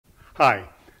Hi,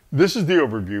 this is the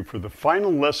overview for the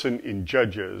final lesson in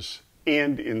Judges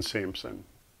and in Samson.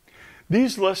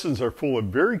 These lessons are full of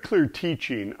very clear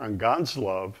teaching on God's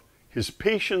love, His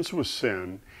patience with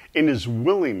sin, and His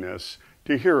willingness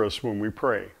to hear us when we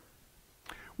pray.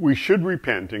 We should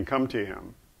repent and come to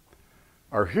Him.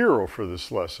 Our hero for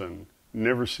this lesson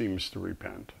never seems to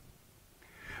repent.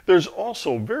 There's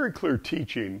also very clear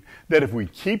teaching that if we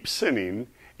keep sinning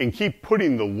and keep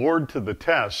putting the Lord to the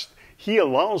test, He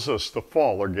allows us to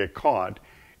fall or get caught,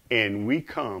 and we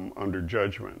come under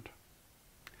judgment.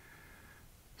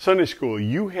 Sunday school,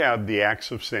 you have the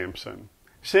acts of Samson.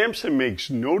 Samson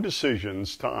makes no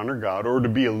decisions to honor God or to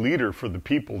be a leader for the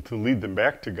people to lead them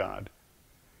back to God.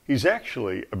 He's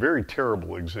actually a very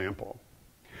terrible example.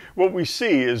 What we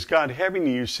see is God having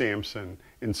to use Samson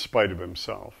in spite of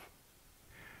himself.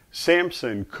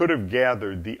 Samson could have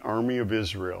gathered the army of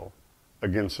Israel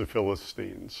against the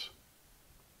Philistines.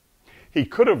 He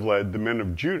could have led the men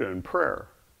of Judah in prayer,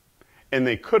 and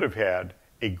they could have had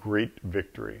a great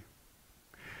victory.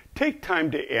 Take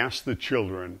time to ask the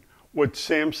children what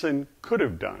Samson could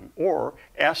have done, or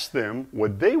ask them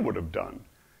what they would have done.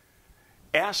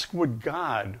 Ask what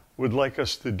God would like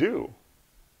us to do.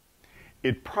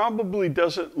 It probably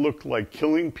doesn't look like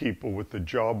killing people with the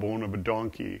jawbone of a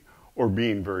donkey or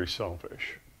being very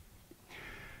selfish.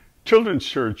 Children's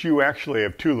Church, you actually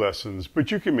have 2 lessons, but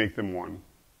you can make them 1.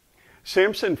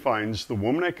 Samson finds the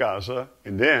woman at Gaza,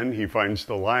 and then he finds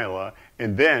Delilah,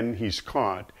 and then he's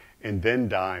caught, and then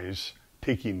dies,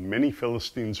 taking many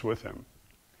Philistines with him.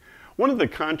 One of the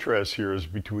contrasts here is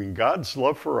between God's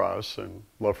love for us and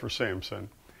love for Samson,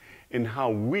 and how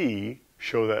we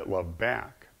show that love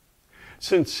back.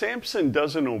 Since Samson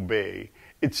doesn't obey,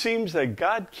 it seems that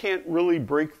God can't really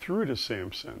break through to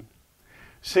Samson.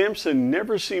 Samson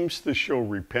never seems to show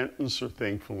repentance or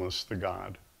thankfulness to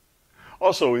God.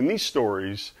 Also, in these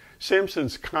stories,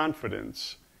 Samson's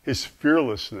confidence, his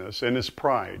fearlessness, and his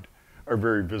pride are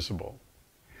very visible.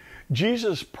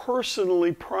 Jesus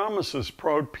personally promises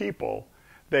proud people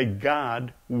that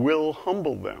God will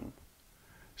humble them.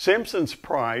 Samson's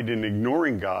pride in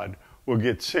ignoring God will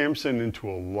get Samson into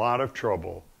a lot of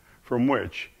trouble from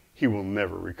which he will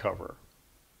never recover.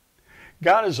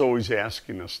 God is always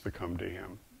asking us to come to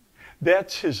Him.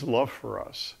 That's His love for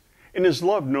us, and His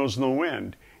love knows no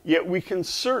end, yet we can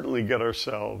certainly get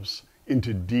ourselves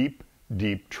into deep,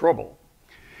 deep trouble.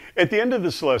 At the end of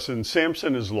this lesson,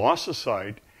 Samson has lost his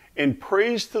sight and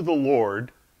prays to the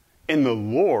Lord, and the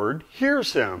Lord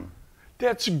hears him.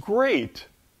 That's great.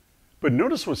 But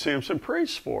notice what Samson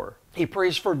prays for. He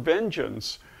prays for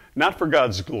vengeance, not for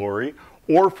God's glory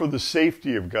or for the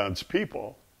safety of God's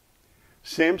people.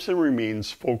 Samson remains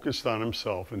focused on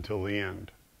himself until the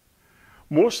end.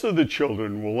 Most of the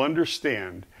children will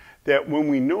understand that when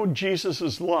we know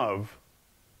Jesus' love,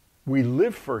 we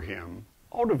live for Him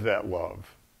out of that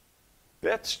love.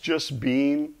 That's just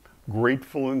being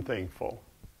grateful and thankful.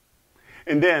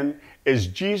 And then, as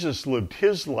Jesus lived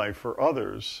His life for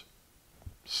others,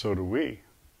 so do we.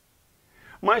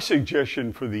 My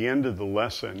suggestion for the end of the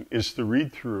lesson is to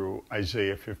read through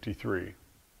Isaiah 53.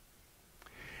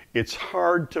 It's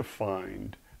hard to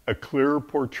find a clearer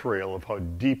portrayal of how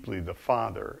deeply the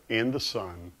Father and the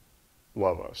Son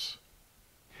love us.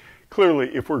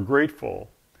 Clearly, if we're grateful,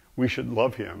 we should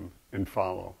love Him and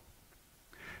follow.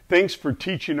 Thanks for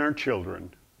teaching our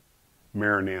children.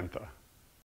 Maranatha.